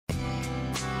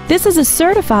This is a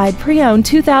certified pre-owned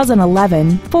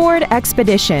 2011 Ford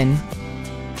Expedition.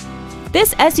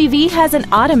 This SUV has an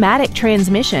automatic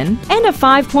transmission and a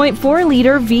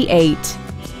 5.4-liter V8.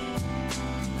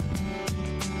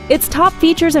 Its top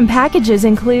features and packages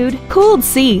include cooled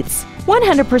seats,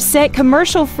 100%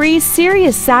 commercial-free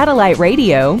Sirius satellite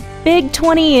radio, big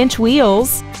 20-inch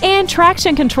wheels, and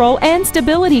traction control and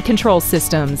stability control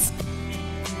systems.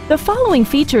 The following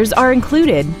features are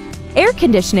included: air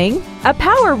conditioning, a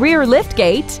power rear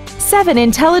liftgate, 7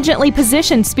 intelligently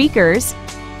positioned speakers,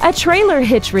 a trailer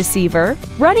hitch receiver,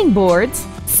 running boards,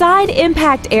 side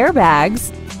impact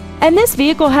airbags, and this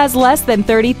vehicle has less than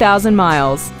 30,000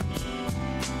 miles.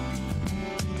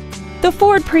 The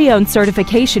Ford Pre-Owned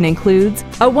certification includes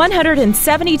a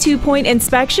 172-point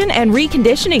inspection and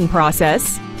reconditioning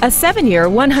process, a 7-year,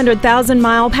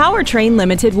 100,000-mile powertrain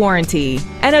limited warranty,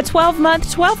 and a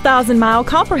 12-month, 12,000-mile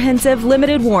comprehensive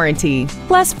limited warranty,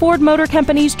 plus Ford Motor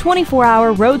Company's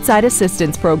 24-hour roadside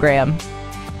assistance program.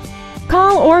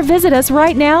 Call or visit us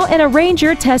right now and arrange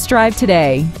your test drive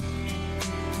today.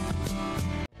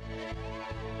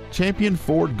 Champion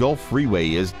Ford Gulf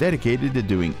Freeway is dedicated to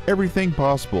doing everything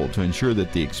possible to ensure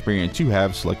that the experience you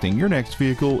have selecting your next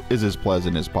vehicle is as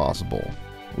pleasant as possible.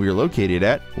 We are located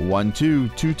at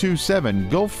 12227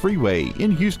 Gulf Freeway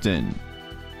in Houston.